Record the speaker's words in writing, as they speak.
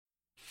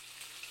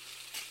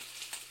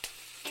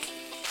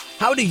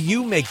How do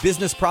you make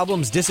business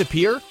problems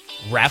disappear?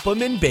 Wrap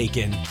them in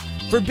bacon.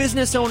 For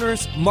business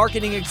owners,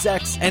 marketing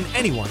execs, and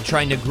anyone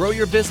trying to grow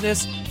your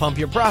business, pump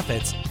your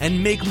profits,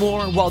 and make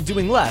more while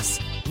doing less,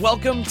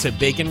 welcome to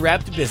Bacon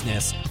Wrapped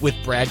Business with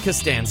Brad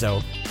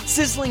Costanzo.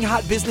 Sizzling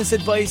hot business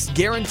advice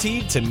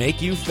guaranteed to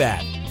make you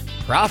fat.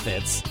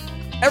 Profits?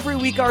 Every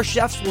week our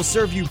chefs will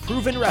serve you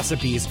proven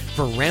recipes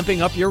for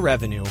ramping up your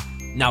revenue.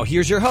 Now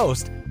here's your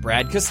host,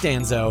 Brad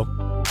Costanzo.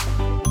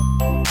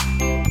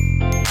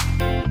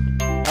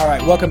 All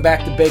right, welcome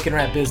back to Bacon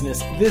Wrapped Business.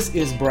 This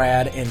is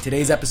Brad, and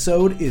today's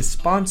episode is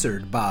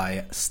sponsored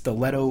by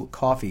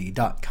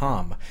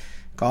StilettoCoffee.com.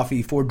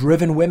 Coffee for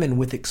driven women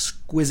with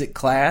exquisite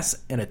class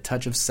and a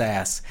touch of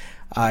sass.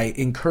 I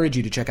encourage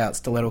you to check out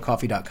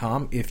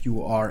StilettoCoffee.com. If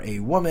you are a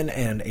woman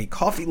and a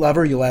coffee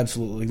lover, you'll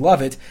absolutely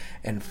love it.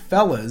 And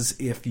fellas,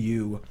 if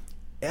you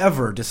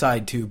ever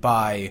decide to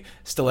buy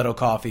Stiletto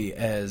Coffee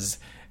as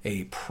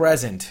a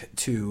present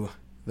to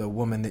the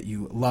woman that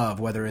you love,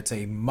 whether it's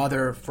a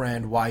mother,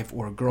 friend, wife,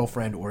 or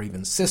girlfriend, or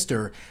even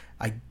sister,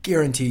 I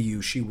guarantee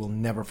you she will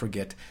never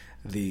forget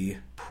the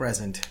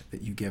present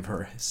that you give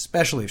her,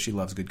 especially if she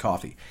loves good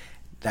coffee.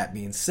 That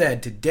being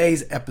said,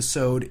 today's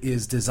episode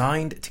is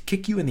designed to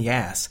kick you in the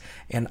ass,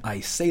 and I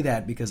say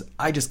that because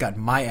I just got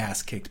my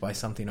ass kicked by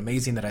something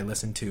amazing that I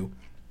listened to.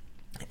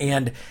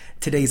 And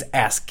today's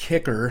ass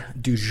kicker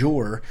du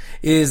jour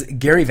is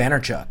Gary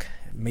Vaynerchuk.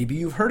 Maybe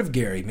you've heard of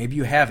Gary, maybe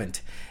you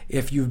haven't.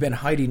 If you've been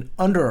hiding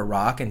under a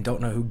rock and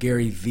don't know who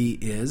Gary V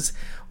is,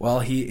 well,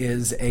 he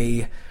is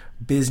a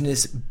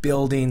business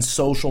building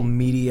social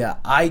media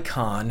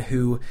icon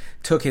who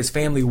took his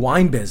family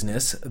wine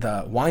business,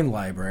 the wine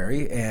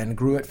library, and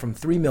grew it from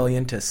 $3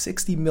 million to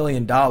 $60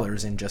 million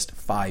in just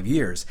 5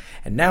 years.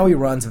 And now he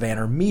runs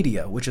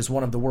VaynerMedia, which is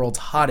one of the world's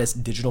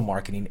hottest digital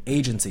marketing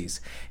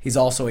agencies. He's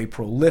also a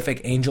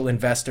prolific angel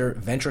investor,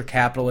 venture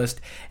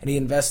capitalist, and he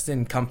invests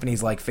in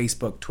companies like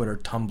Facebook, Twitter,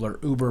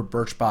 Tumblr, Uber,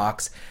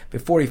 Birchbox,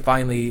 before he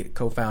finally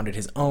co-founded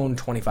his own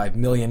 $25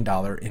 million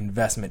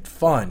investment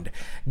fund.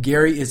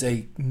 Gary is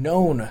a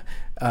known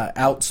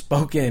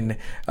outspoken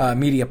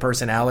media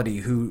personality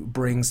who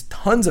brings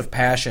tons of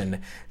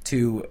passion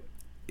to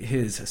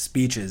his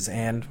speeches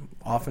and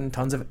often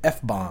tons of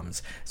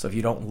F-bombs. So if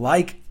you don't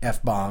like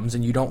F-bombs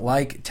and you don't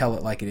like tell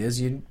it like it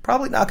is, you're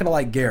probably not going to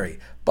like Gary.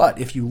 But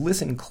if you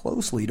listen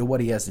closely to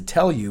what he has to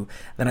tell you,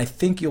 then I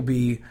think you'll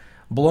be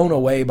blown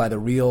away by the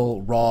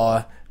real,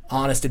 raw,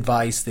 honest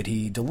advice that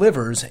he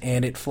delivers,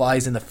 and it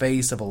flies in the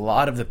face of a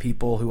lot of the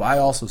people who I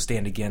also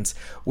stand against,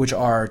 which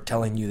are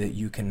telling you that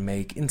you can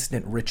make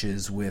instant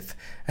riches with,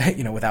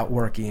 without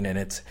working,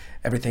 and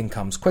everything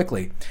comes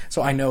quickly.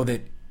 So I know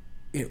that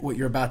what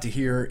you're about to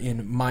hear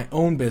in my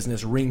own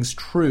business rings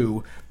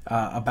true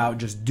about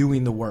just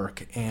doing the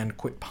work and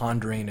quit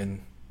pondering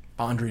and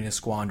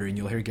squandering.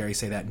 You'll hear Gary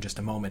say that in just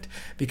a moment,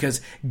 because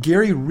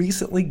Gary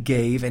recently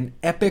gave an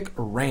epic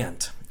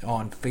rant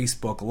on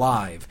Facebook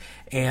Live,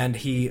 and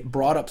he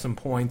brought up some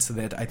points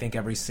that I think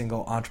every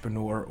single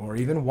entrepreneur or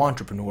even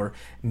wantrepreneur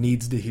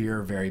needs to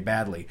hear very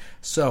badly.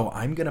 So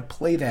I'm going to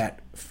play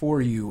that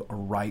for you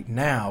right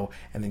now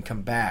and then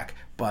come back.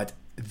 But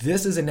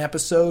this is an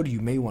episode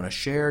you may want to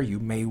share, you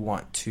may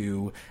want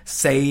to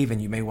save, and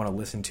you may want to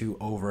listen to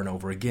over and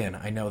over again.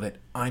 I know that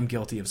I'm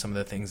guilty of some of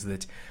the things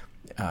that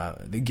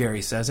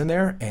Gary says in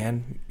there,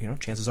 and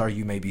chances are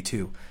you may be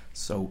too.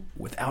 So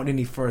without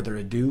any further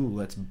ado,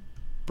 let's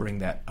bring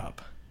that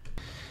up.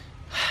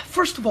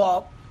 First of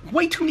all,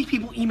 way too many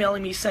people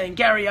emailing me saying,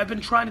 Gary, I've been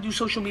trying to do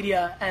social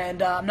media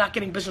and I'm not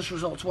getting business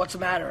results. What's the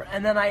matter?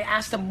 And then I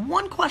asked them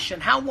one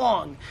question: how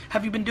long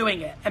have you been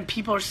doing it? And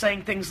people are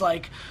saying things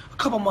like a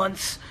couple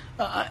months,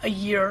 a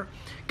year.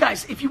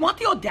 Guys, if you want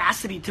the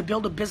audacity to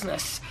build a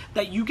business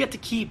that you get to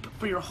keep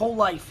for your whole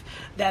life,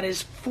 that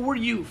is for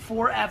you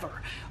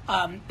forever,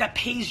 that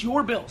pays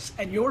your bills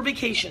and your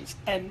vacations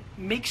and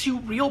makes you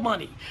real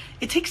money,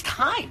 it takes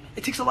time.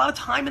 It takes a lot of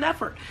time and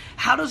effort.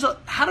 How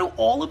do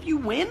all of you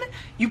win?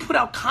 You put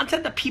out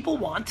content that people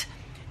want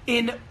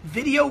in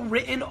video,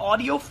 written,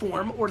 audio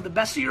form, or the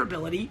best of your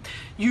ability.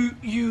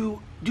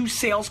 You do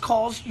sales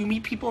calls, you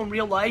meet people in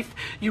real life,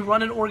 you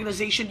run an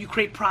organization, you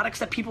create products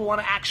that people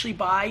want to actually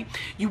buy,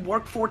 you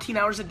work 14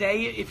 hours a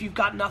day if you've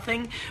got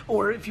nothing,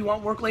 or if you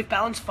want work-life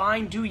balance,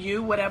 fine, do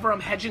you, whatever. I'm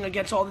hedging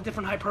against all the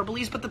different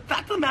hyperboles, but the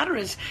fact of the matter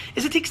is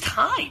it takes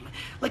time.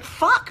 Like,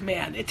 fuck,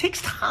 man, it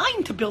takes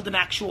time to build an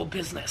actual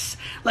business.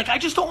 Like, I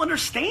just don't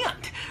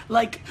understand.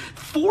 Like,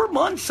 4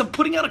 months of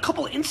putting out a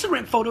couple of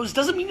Instagram photos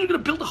doesn't mean you're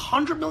going to build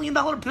 $100 million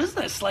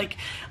business. Like,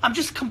 I'm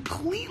just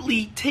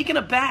completely taken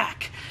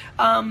aback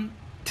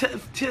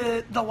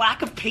to the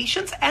lack of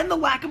patience and the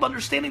lack of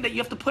understanding that you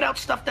have to put out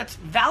stuff that's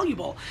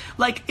valuable.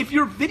 Like, if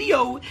your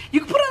video,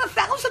 you can put out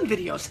 1,000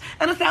 videos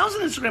and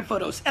 1,000 Instagram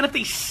photos, and if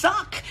they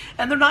suck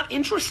and they're not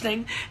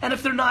interesting, and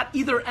if they're not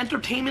either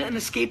entertainment and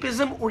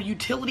escapism or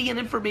utility and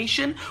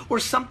information or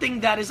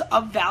something that is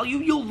of value,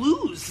 you'll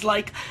lose.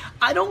 Like,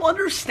 I don't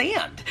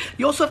understand.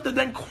 You also have to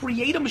then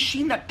create a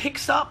machine that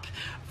picks up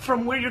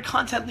from where your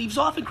content leaves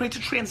off and creates a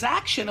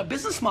transaction, a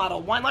business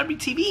model. Wine Library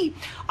TV,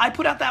 I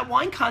put out that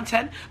wine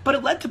content, but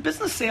it led to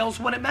business sales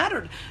when it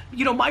mattered.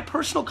 My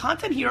personal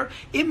content here,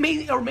 it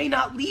may or may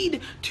not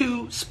lead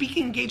to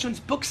speaking engagements,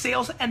 book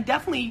sales, and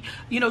definitely,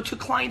 to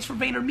clients for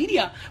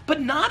VaynerMedia, but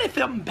not if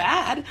I'm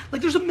bad.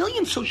 Like, there's a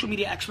million social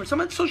media experts.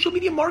 I'm in the social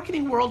media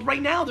marketing world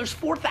right now. There's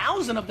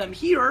 4,000 of them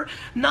here.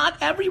 Not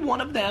every one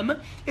of them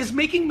is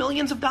making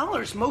millions of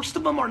dollars. Most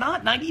of them are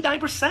not.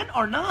 99%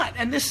 are not.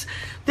 And this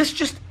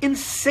just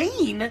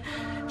insane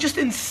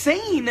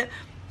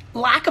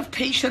lack of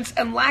patience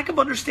and lack of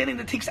understanding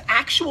that takes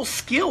actual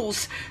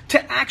skills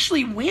to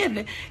actually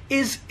win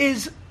is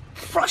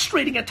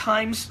frustrating at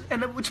times,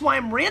 and it's why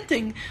I'm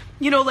ranting.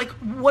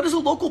 What does a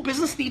local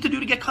business need to do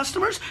to get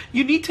customers?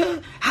 You need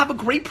to have a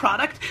great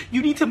product.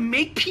 You need to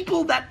make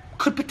people that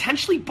could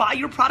potentially buy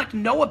your product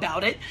know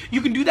about it.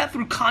 You can do that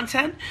through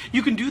content.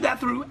 You can do that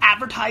through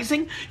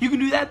advertising. You can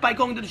do that by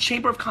going to the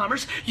Chamber of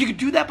Commerce. You can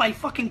do that by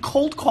fucking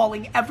cold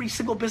calling every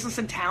single business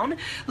in town.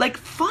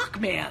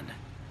 Fuck, man.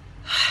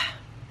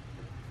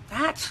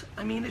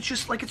 It's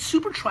just it's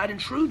super tried and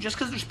true. Just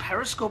because there's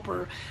Periscope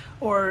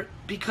or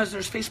because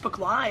there's Facebook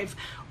Live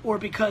or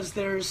because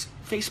there's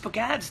Facebook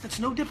ads, that's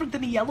no different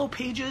than the Yellow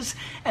Pages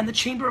and the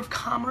Chamber of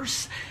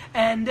Commerce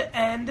and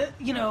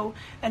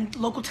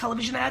local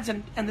television ads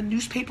and the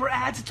newspaper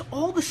ads. It's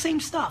all the same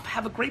stuff.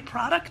 Have a great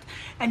product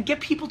and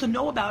get people to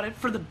know about it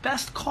for the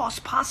best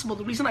cost possible.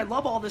 The reason I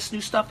love all this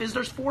new stuff is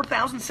there's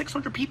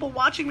 4,600 people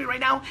watching me right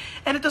now,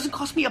 and it doesn't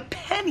cost me a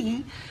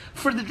penny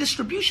for the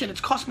distribution.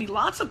 It's cost me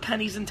lots of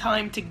pennies in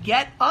time to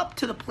get up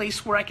to the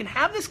place where I can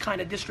have this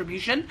kind of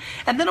distribution,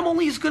 and then I'm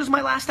only as good as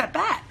my last at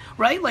bat,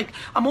 right?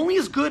 I'm only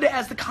as good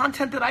as the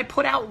content that I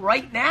put out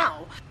right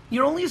now.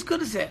 You're only as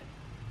good as it.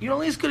 You're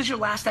only as good as your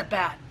last at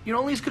bat. You're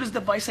only as good as the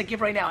advice I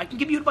give right now. I can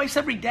give you advice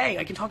every day.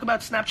 I can talk about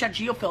Snapchat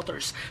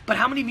geofilters. But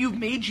how many of you have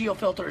made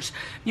geofilters?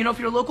 If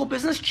you're a local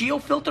business,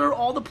 geofilter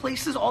all the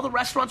places, all the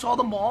restaurants, all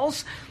the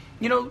malls.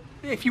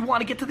 If you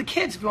want to get to the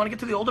kids, if you want to get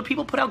to the older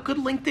people, put out good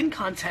LinkedIn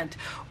content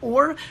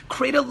or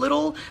create a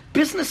little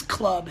business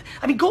club.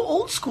 Go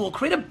old school.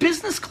 Create a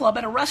business club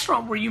at a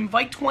restaurant where you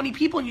invite 20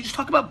 people and you just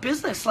talk about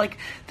business.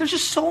 There's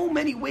just so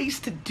many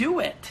ways to do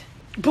it.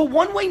 But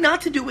one way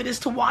not to do it is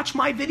to watch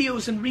my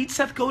videos and read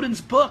Seth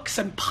Godin's books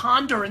and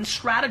ponder and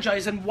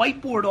strategize and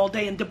whiteboard all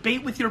day and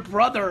debate with your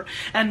brother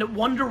and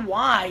wonder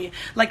why.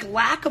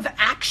 Lack of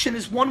action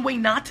is one way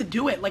not to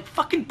do it.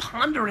 Fucking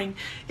pondering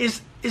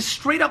is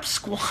straight up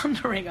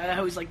squandering. I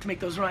always like to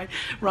make those rhyme.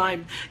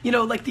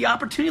 The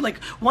opportunity.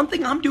 One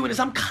thing I'm doing is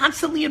I'm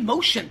constantly in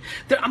motion.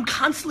 I'm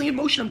constantly in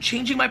motion. I'm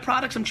changing my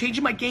products. I'm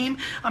changing my game.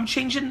 I'm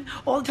changing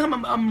all the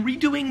time. I'm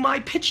redoing my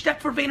pitch deck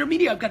for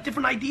VaynerMedia. I've got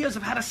different ideas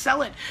of how to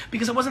sell it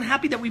because I wasn't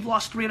happy that we've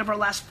lost 3 out of our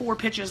last 4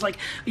 pitches.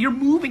 You're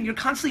moving. You're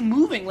constantly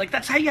moving.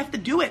 That's how you have to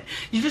do it.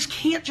 You just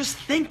can't just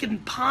think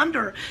and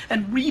ponder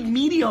and read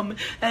Medium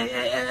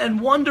and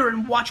wonder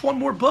and watch one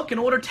more book and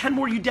order 10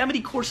 more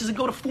Udemy courses and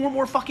go to 4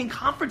 more fucking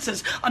conferences.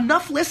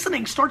 Enough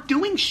listening. Start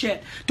doing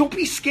shit. Don't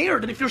be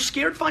scared. And if you're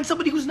scared, find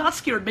somebody who's not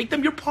scared. Make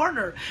them your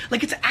partner.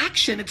 It's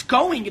action. It's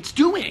going. It's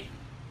doing.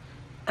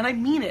 And I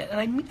mean it.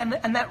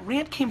 And that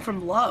rant came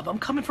from love. I'm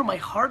coming from my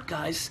heart,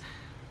 guys.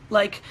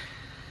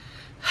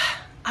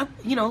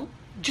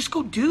 Just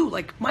go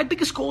do. My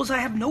biggest goal is I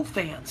have no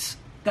fans.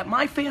 That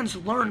my fans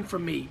learn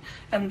from me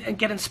and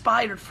get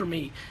inspired from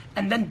me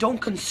and then don't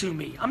consume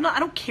me. I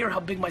don't care how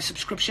big my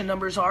subscription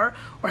numbers are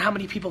or how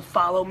many people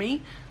follow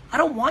me. I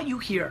don't want you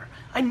here.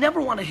 I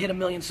never want to hit 1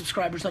 million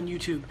subscribers on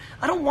YouTube.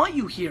 I don't want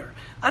you here.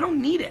 I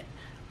don't need it.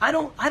 I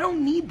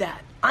don't need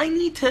that. I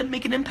need to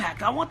make an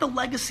impact. I want the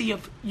legacy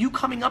of you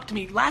coming up to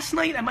me. Last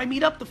night at my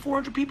meetup, the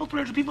 400 people,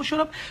 300 people showed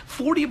up.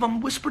 40 of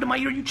them whispered in my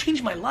ear, "You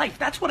changed my life."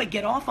 That's what I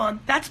get off on.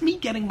 That's me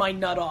getting my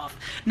nut off.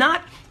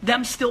 Not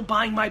them still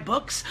buying my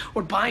books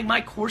or buying my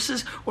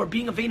courses or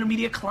being a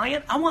VaynerMedia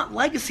client. I want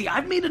legacy.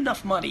 I've made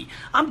enough money.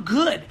 I'm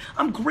good.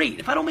 I'm great.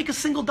 If I don't make a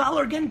single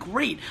dollar again,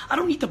 great. I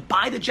don't need to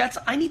buy the jets.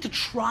 I need to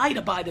try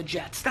to buy the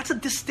jets. That's a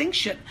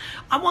distinction.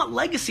 I want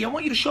legacy. I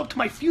want you to show up to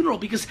my funeral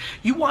because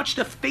you watched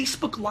a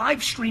Facebook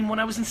live stream when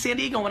I was in San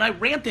Diego and I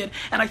ranted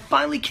and I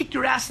finally kicked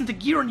your ass into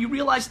gear and you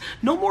realized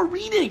no more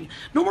reading,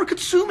 no more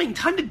consuming,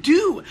 time to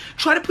do.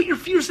 Try to put your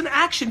fears in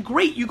action.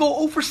 Great. You go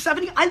 0 for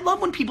 70. I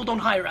love when people don't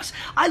hire us.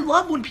 I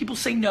love when people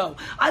say no.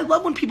 I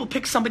love when people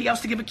pick somebody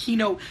else to give a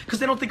keynote because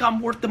they don't think I'm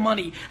worth the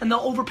money and they'll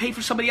overpay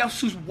for somebody else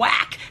who's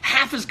whack,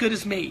 half as good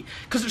as me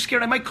because they're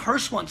scared I might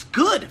curse once.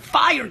 Good.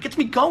 Fire. Gets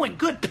me going.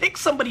 Good. Pick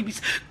somebody.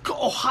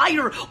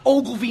 Hire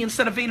Ogilvy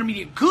instead of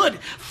VaynerMedia. Good.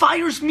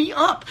 Fires me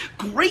up.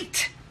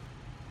 Great.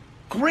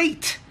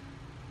 Great.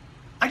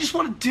 I just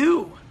want to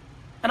do.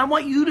 And I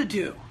want you to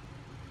do.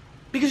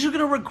 Because you're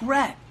going to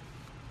regret.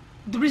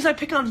 The reason I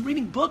pick on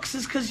reading books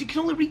is because you can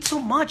only read so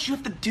much. You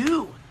have to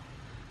do.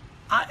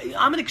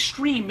 I'm an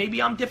extreme.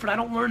 Maybe I'm different. I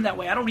don't learn that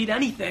way. I don't read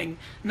anything.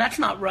 And that's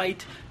not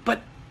right.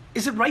 But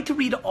is it right to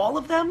read all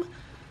of them?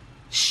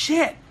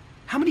 Shit.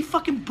 How many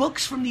fucking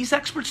books from these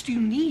experts do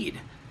you need?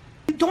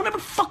 Don't ever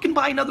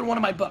buy another one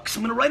of my books.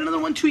 I'm going to write another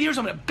one in 2 years.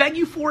 I'm going to beg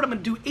you for it. I'm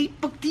going to do 8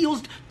 book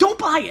deals. Don't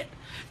buy it.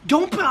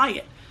 Don't buy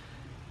it.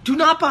 Do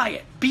not buy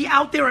it. Be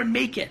out there and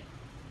make it.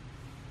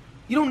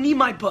 You don't need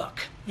my book.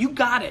 You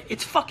got it.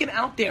 It's fucking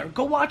out there.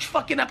 Go watch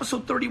fucking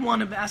episode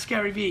 31 of Ask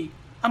Gary Vee.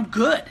 I'm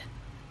good.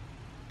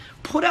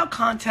 Put out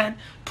content.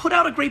 Put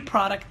out a great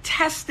product.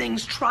 Test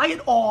things. Try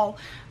it all.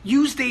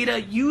 Use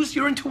data. Use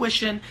your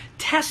intuition.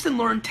 Test and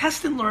learn.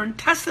 Test and learn.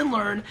 Test and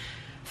learn.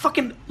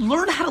 Fucking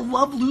learn how to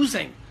love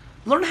losing.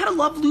 Learn how to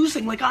love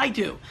losing like I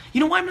do. You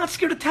know why I'm not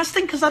scared of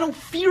testing? Because I don't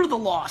fear the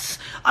loss.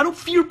 I don't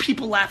fear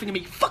people laughing at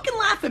me. Fucking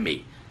laugh at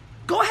me.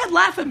 Go ahead,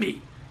 laugh at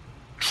me.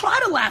 Try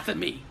to laugh at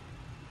me.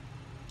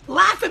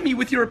 Laugh at me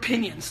with your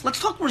opinions. Let's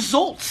talk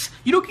results.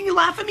 You know, can you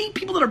laugh at me?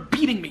 People that are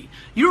beating me.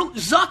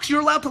 Zucks,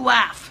 you're allowed to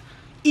laugh.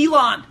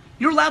 Elon,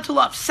 you're allowed to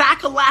laugh.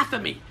 Saka, laugh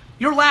at me.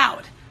 You're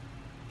loud.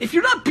 If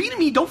you're not beating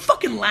me, don't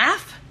fucking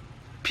laugh.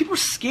 People are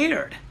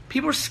scared.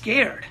 People are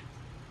scared.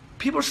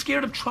 People are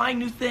scared of trying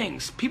new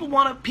things. People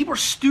are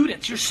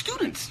students. You're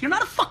students. You're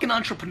not a fucking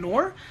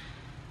entrepreneur.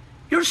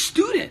 You're a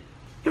student.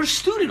 You're a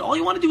student. All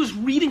you want to do is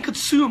read and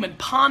consume and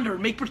ponder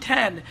and make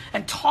pretend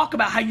and talk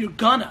about how you're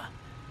gonna.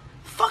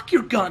 Fuck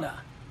you're gonna.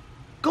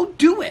 Go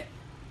do it.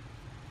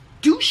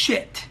 Do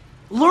shit.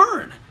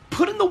 Learn.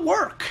 Put in the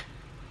work.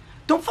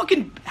 Don't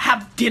fucking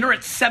have dinner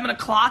at 7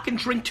 o'clock and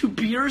drink 2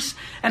 beers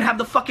and have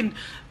the fucking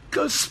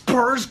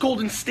Spurs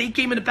Golden State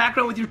game in the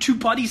background with your 2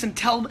 buddies and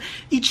tell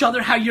each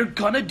other how you're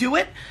gonna do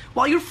it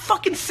while you're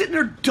fucking sitting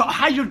there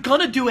how you're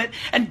gonna do it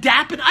and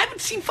dapping. I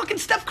haven't seen fucking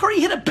Steph Curry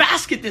hit a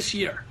basket this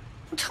year.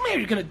 Don't tell me how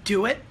you're gonna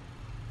do it.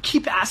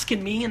 Keep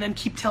asking me and then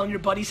keep telling your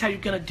buddies how you're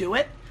gonna do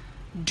it.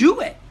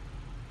 Do it.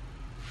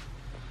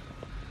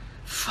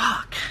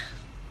 Fuck.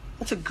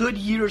 That's a good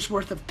year's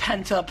worth of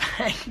pent-up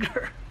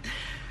anger.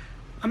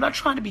 I'm not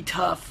trying to be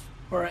tough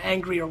or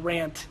angry or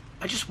rant.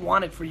 I just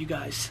want it for you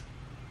guys.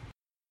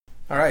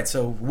 All right,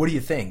 so what do you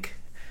think?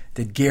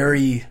 Did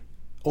Gary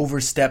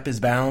overstep his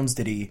bounds?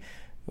 Did he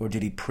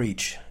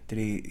preach? Did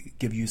he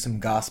give you some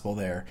gospel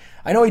there?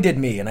 I know he did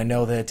me, and I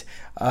know that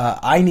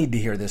I need to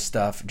hear this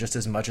stuff just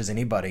as much as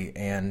anybody.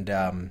 And,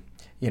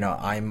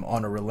 I'm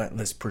on a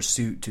relentless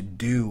pursuit to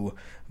do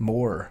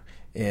more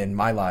in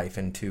my life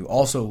and to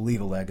also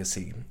leave a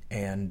legacy.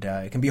 And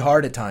it can be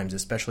hard at times,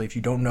 especially if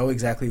you don't know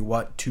exactly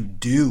what to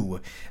do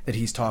that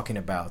he's talking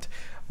about.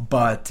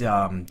 But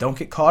don't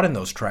get caught in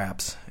those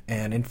traps.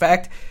 And in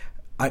fact,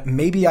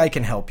 maybe I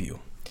can help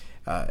you.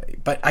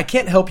 But I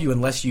can't help you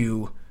unless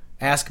you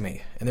ask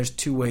me. And there's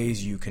 2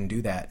 ways you can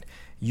do that.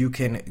 You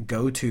can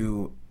go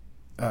to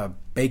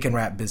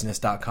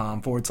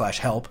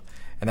baconwrapbusiness.com/help.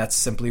 And that's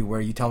simply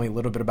where you tell me a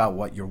little bit about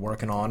what you're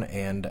working on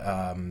and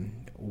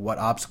what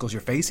obstacles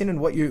you're facing and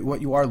what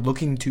you are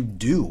looking to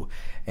do.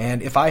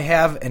 And if I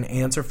have an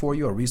answer for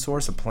you, a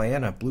resource, a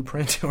plan, a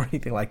blueprint, or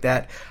anything like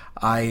that,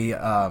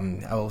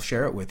 I will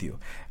share it with you.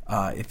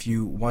 If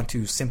you want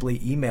to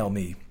simply email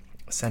me,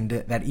 send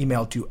that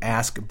email to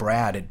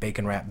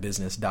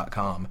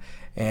askbrad@baconwrapbusiness.com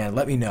and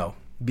let me know.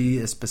 Be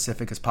as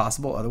specific as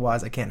possible.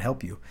 Otherwise, I can't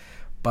help you.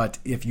 But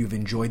if you've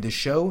enjoyed this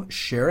show,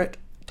 share it,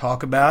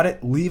 talk about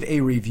it, leave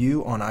a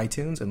review on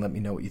iTunes, and let me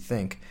know what you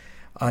think.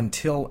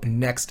 Until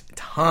next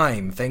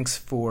time, thanks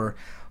for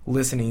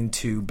listening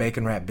to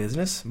Bacon Wrap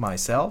Business,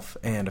 myself,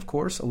 and of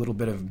course, a little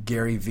bit of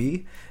Gary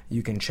Vee.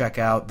 You can check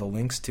out the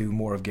links to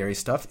more of Gary's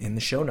stuff in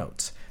the show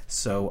notes.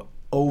 So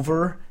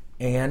over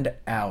and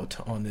out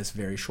on this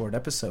very short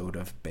episode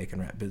of Bacon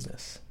Wrap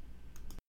Business.